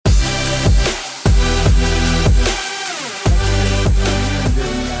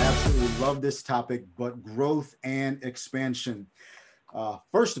love this topic, but growth and expansion.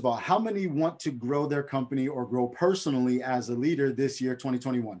 First of all, how many want to grow their company or grow personally as a leader this year,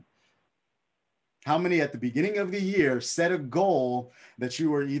 2021? How many at the beginning of the year set a goal that you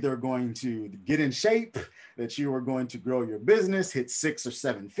were either going to get in shape, that you were going to grow your business, hit 6 or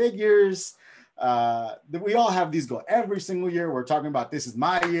 7 figures? That we all have these goals every single year. We're talking about, this is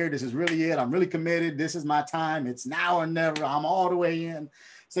my year. This is really it. I'm really committed. This is my time. It's now or never. I'm all the way in.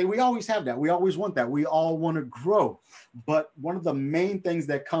 So we always have that. We always want that. We all want to grow. But one of the main things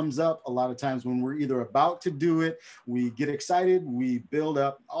that comes up a lot of times when we're either about to do it, we get excited, we build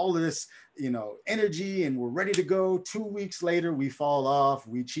up all of this, energy, and we're ready to go. 2 weeks later, we fall off,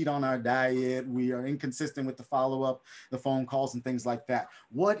 we cheat on our diet, we are inconsistent with the follow-up, the phone calls and things like that.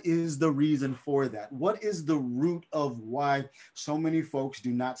 What is the reason for that? What is the root of why so many folks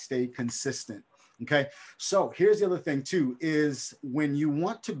do not stay consistent? Okay, so here's the other thing too, is when you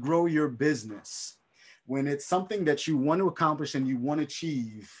want to grow your business, when it's something that you want to accomplish and you want to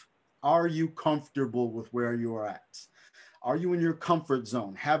achieve, are you comfortable with where you are at? Are you in your comfort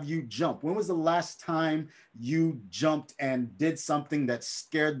zone? Have you jumped? When was the last time you jumped and did something that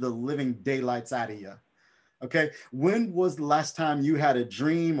scared the living daylights out of you? Okay, when was the last time you had a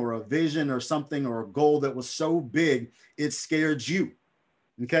dream or a vision or something or a goal that was so big it scared you?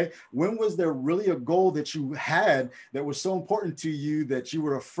 Okay, when was there really a goal that you had that was so important to you that you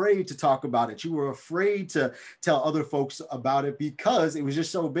were afraid to talk about it? You were afraid to tell other folks about it because it was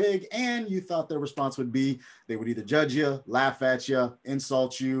just so big, and you thought their response would be they would either judge you, laugh at you,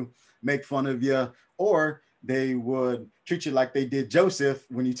 insult you, make fun of you, or they would treat you like they did Joseph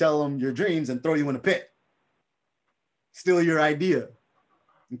when you tell them your dreams and throw you in a pit, steal your idea.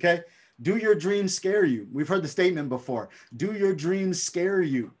 Okay. Do your dreams scare you? We've heard the statement before. Do your dreams scare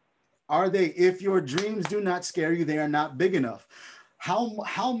you? Are they? If your dreams do not scare you, they are not big enough.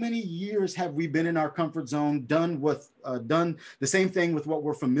 How many years have we been in our comfort zone, done the same thing with what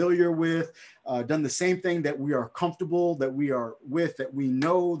we're familiar with, done the same thing that we are comfortable, that we are with, that we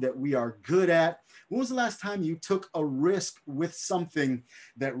know, that we are good at? When was the last time you took a risk with something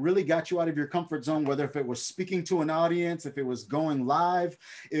that really got you out of your comfort zone, whether if it was speaking to an audience, if it was going live,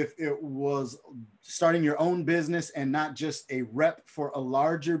 if it was starting your own business and not just a rep for a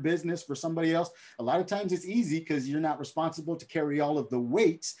larger business for somebody else? A lot of times it's easy because you're not responsible to carry all of the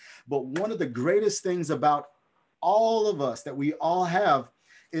weights. But one of the greatest things about all of us that we all have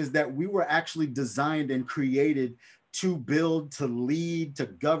is that we were actually designed and created to build, to lead, to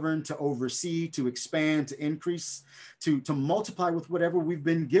govern, to oversee, to expand, to increase, to multiply with whatever we've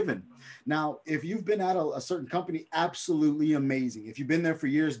been given. Now, if you've been at a certain company, absolutely amazing. If you've been there for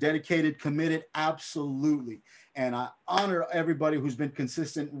years, dedicated, committed, absolutely. And I honor everybody who's been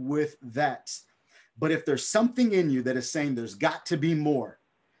consistent with that. But if there's something in you that is saying there's got to be more,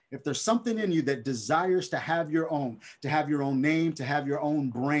 if there's something in you that desires to have your own name, to have your own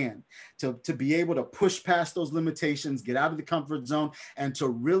brand, to be able to push past those limitations, get out of the comfort zone, and to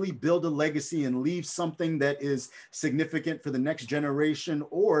really build a legacy and leave something that is significant for the next generation,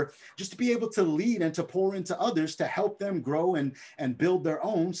 or just to be able to lead and to pour into others to help them grow and build their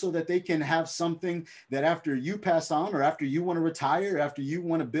own so that they can have something that after you pass on, or after you want to retire, after you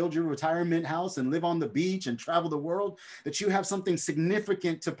want to build your retirement house and live on the beach and travel the world, that you have something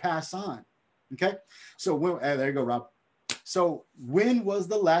significant to pass on. Okay. So there you go, Rob. So when was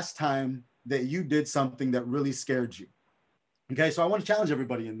the last time that you did something that really scared you? Okay. So I want to challenge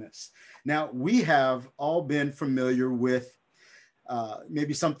everybody in this. Now, we have all been familiar with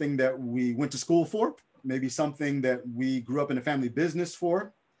maybe something that we went to school for, maybe something that we grew up in a family business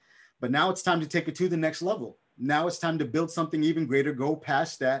for, but now it's time to take it to the next level. Now it's time to build something even greater, go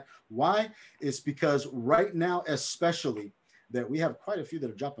past that. Why? It's because right now, especially, that we have quite a few that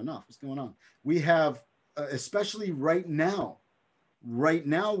are dropping off. What's going on? We have, especially right now,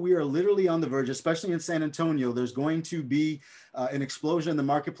 we are literally on the verge, especially in San Antonio, there's going to be an explosion in the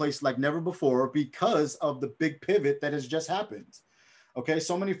marketplace like never before because of the big pivot that has just happened. Okay,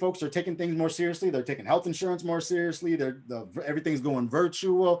 so many folks are taking things more seriously. They're taking health insurance more seriously. Everything's going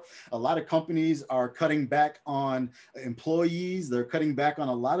virtual. A lot of companies are cutting back on employees. They're cutting back on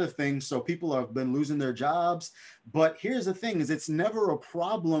a lot of things. So people have been losing their jobs. But here's the thing: is it's never a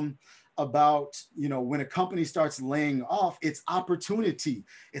problem about, when a company starts laying off. It's opportunity.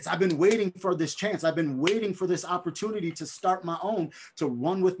 I've been waiting for this chance. I've been waiting for this opportunity to start my own, to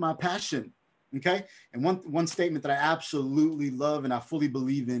run with my passion. Okay. And one statement that I absolutely love and I fully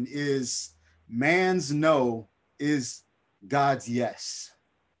believe in is man's no is God's yes.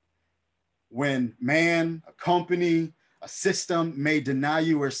 When man, a company, a system may deny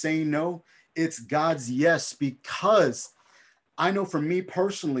you or say no, it's God's yes, because I know for me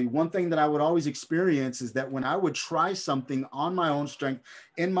personally, one thing that I would always experience is that when I would try something on my own strength,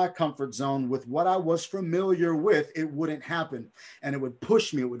 in my comfort zone, with what I was familiar with, it wouldn't happen. And it would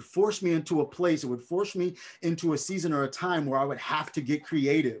push me, it would force me into a place, it would force me into a season or a time where I would have to get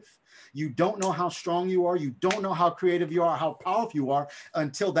creative. You don't know how strong you are. You don't know how creative you are, how powerful you are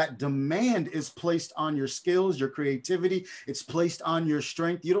until that demand is placed on your skills, your creativity. It's placed on your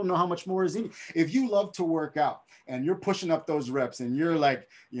strength. You don't know how much more is in you. If you love to work out and you're pushing up those reps and you're like,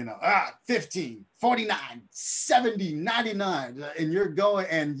 15, 49, 70, 99, and you're going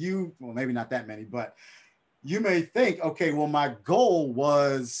and well, maybe not that many, but you may think, okay, well, my goal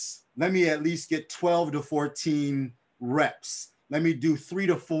was, let me at least get 12 to 14 reps. Let me do 3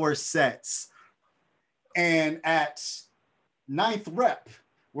 to 4 sets. And at 9th rep,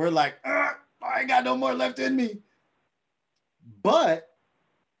 we're like, I ain't got no more left in me. But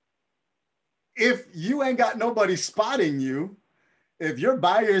if you ain't got nobody spotting you, if you're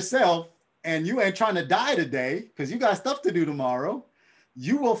by yourself and you ain't trying to die today because you got stuff to do tomorrow,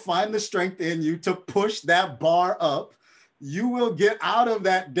 you will find the strength in you to push that bar up. You will get out of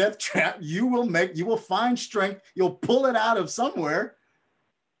that death trap. You will find strength. You'll pull it out of somewhere,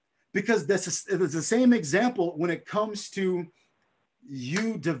 because it's the same example when it comes to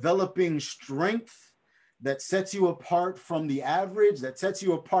you developing strength that sets you apart from the average, that sets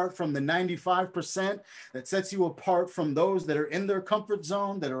you apart from the 95%, that sets you apart from those that are in their comfort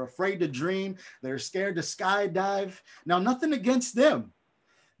zone, that are afraid to dream, that are scared to skydive. Now, nothing against them,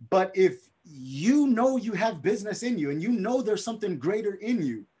 but if you know you have business in you and you know there's something greater in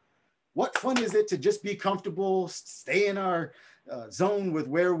you, what fun is it to just be comfortable, stay in our zone with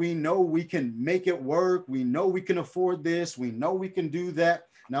where we know we can make it work, we know we can afford this, we know we can do that.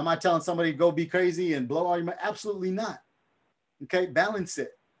 Now, am I telling somebody to go be crazy and blow all your money? Absolutely not. Okay, balance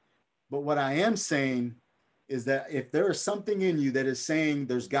it. But what I am saying is that if there is something in you that is saying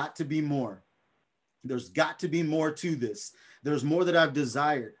there's got to be more, there's got to be more to this, there's more that I've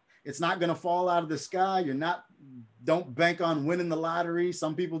desired. It's not going to fall out of the sky. Don't bank on winning the lottery.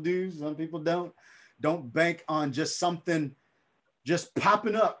 Some people do, some people don't. Don't bank on just something just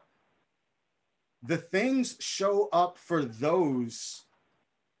popping up. The things show up for those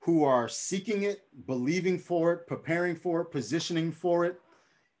who are seeking it, believing for it, preparing for it, positioning for it.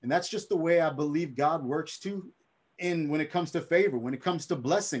 And that's just the way I believe God works too. And when it comes to favor, when it comes to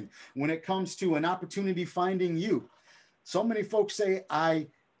blessing, when it comes to an opportunity finding you. So many folks say, I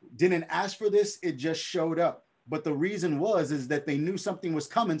didn't ask for this, it just showed up. But the reason is that they knew something was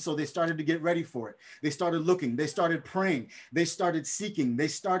coming, so they started to get ready for it. They started looking, they started praying, they started seeking, they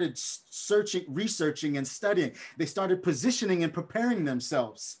started searching, researching and studying. They started positioning and preparing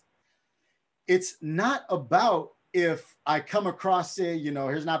themselves. It's not about if I come across it,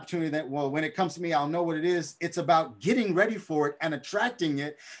 here's an opportunity that, well, when it comes to me, I'll know what it is. It's about getting ready for it and attracting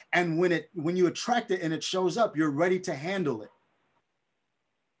it. And when you attract it and it shows up, you're ready to handle it.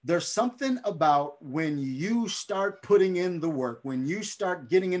 There's something about when you start putting in the work, when you start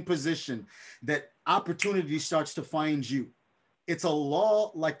getting in position, that opportunity starts to find you. It's a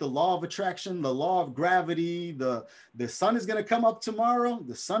law, like the law of attraction, the law of gravity. The sun is going to come up tomorrow.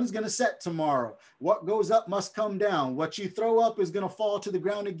 The sun is going to set tomorrow. What goes up must come down. What you throw up is going to fall to the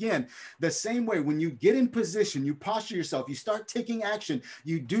ground again. The same way, when you get in position, you posture yourself, you start taking action,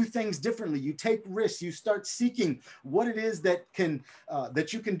 you do things differently, you take risks, you start seeking what it is that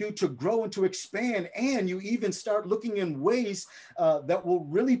you can do to grow and to expand. And you even start looking in ways that will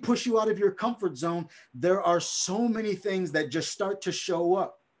really push you out of your comfort zone. There are so many things that just start to show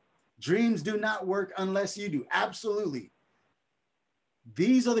up. Dreams do not work unless you do. Absolutely.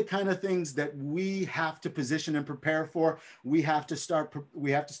 These are the kind of things that we have to position and prepare for. We have to start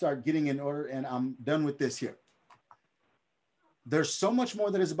getting in order. And I'm done with this here. There's so much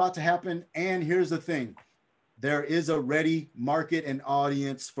more that is about to happen. And here's the thing. There is a ready market and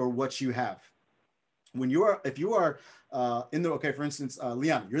audience for what you have. If you are for instance,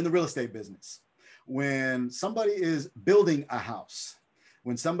 Leon, you're in the real estate business. When somebody is building a house,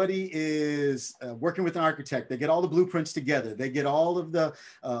 when somebody is working with an architect, they get all the blueprints together, they get all of the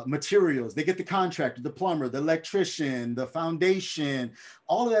materials, they get the contractor, the plumber, the electrician, the foundation,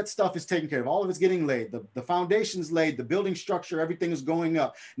 all of that stuff is taken care of. All of it's getting laid. The foundation's laid, the building structure, everything is going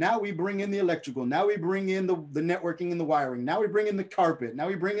up. Now we bring in the electrical. Now we bring in the networking and the wiring. Now we bring in the carpet. Now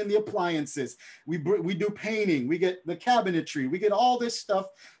we bring in the appliances. We do painting. We get the cabinetry. We get all this stuff,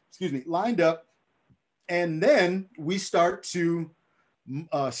 lined up. And then we start to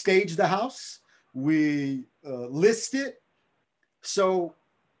stage the house. We list it. So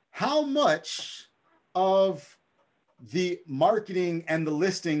how much of the marketing and the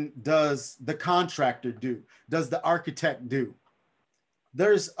listing does the contractor do? Does the architect do?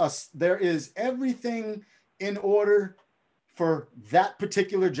 There is everything in order for that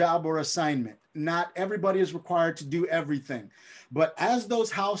particular job or assignment. Not everybody is required to do everything. But as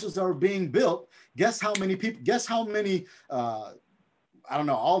those houses are being built, guess how many I don't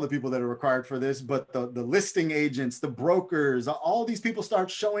know all the people that are required for this, but the listing agents, the brokers, all these people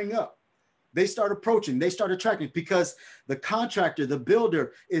start showing up. They start approaching, they start attracting, because the contractor, the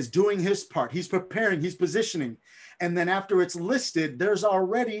builder is doing his part. He's preparing, he's positioning. And then after it's listed, there's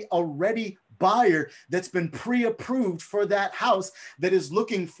already a ready buyer that's been pre-approved for that house that is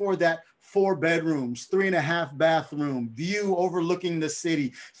looking for that 4 bedrooms, 3.5 bathroom, view overlooking the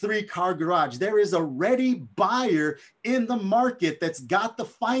city, 3-car garage. There is a ready buyer in the market that's got the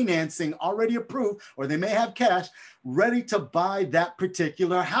financing already approved, or they may have cash ready to buy that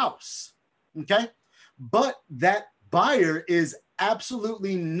particular house. Okay. But that buyer is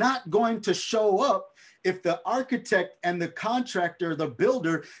absolutely not going to show up if the architect and the contractor, the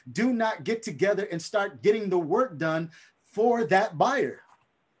builder, do not get together and start getting the work done for that buyer.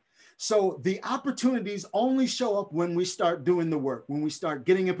 So the opportunities only show up when we start doing the work, when we start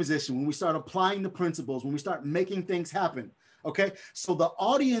getting in position, when we start applying the principles, when we start making things happen. Okay. So the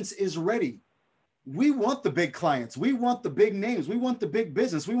audience is ready. We want the big clients. We want the big names. We want the big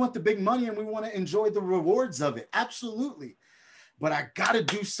business. We want the big money, and we want to enjoy the rewards of it. Absolutely. But I got to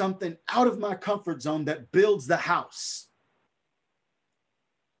do something out of my comfort zone that builds the house.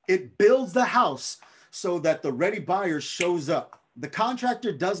 It builds the house so that the ready buyer shows up. The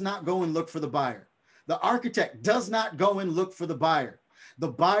contractor does not go and look for the buyer. The architect does not go and look for the buyer. The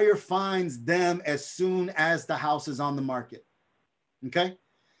buyer finds them as soon as the house is on the market. Okay?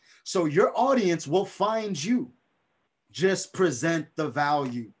 So your audience will find you. Just present the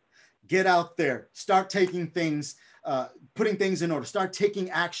value. Get out there. Start taking things, putting things in order. Start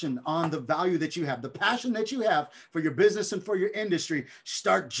taking action on the value that you have, the passion that you have for your business and for your industry.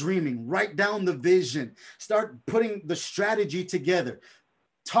 Start dreaming. Write down the vision. Start putting the strategy together.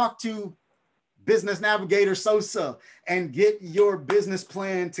 Talk to Business Navigator Sosa and get your business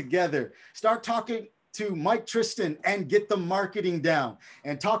plan together. Start talking to Mike Tristan and get the marketing down,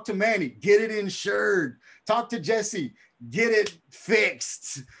 and talk to Manny, get it insured. Talk to Jesse, get it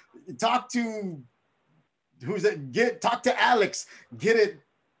fixed. Talk to talk to Alex, get it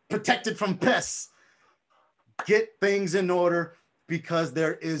protected from pests. Get things in order, because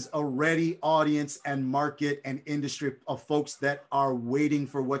there is a ready audience and market and industry of folks that are waiting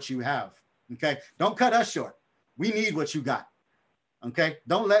for what you have. Okay. Don't cut us short. We need what you got. Okay.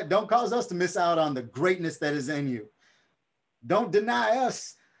 Don't cause us to miss out on the greatness that is in you. Don't deny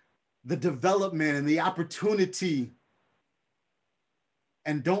us the development and the opportunity.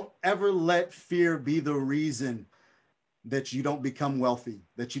 And don't ever let fear be the reason that you don't become wealthy,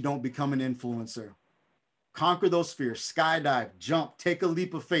 that you don't become an influencer. Conquer those fears, skydive, jump, take a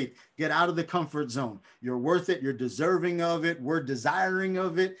leap of faith, get out of the comfort zone. You're worth it. You're deserving of it. We're desiring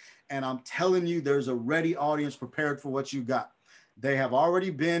of it. And I'm telling you, there's a ready audience prepared for what you got. They have already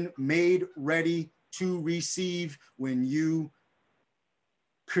been made ready to receive when you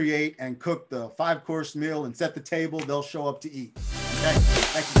create and cook the 5-course meal and set the table. They'll show up to eat. Okay?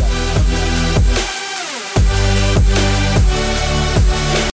 Thank you, guys.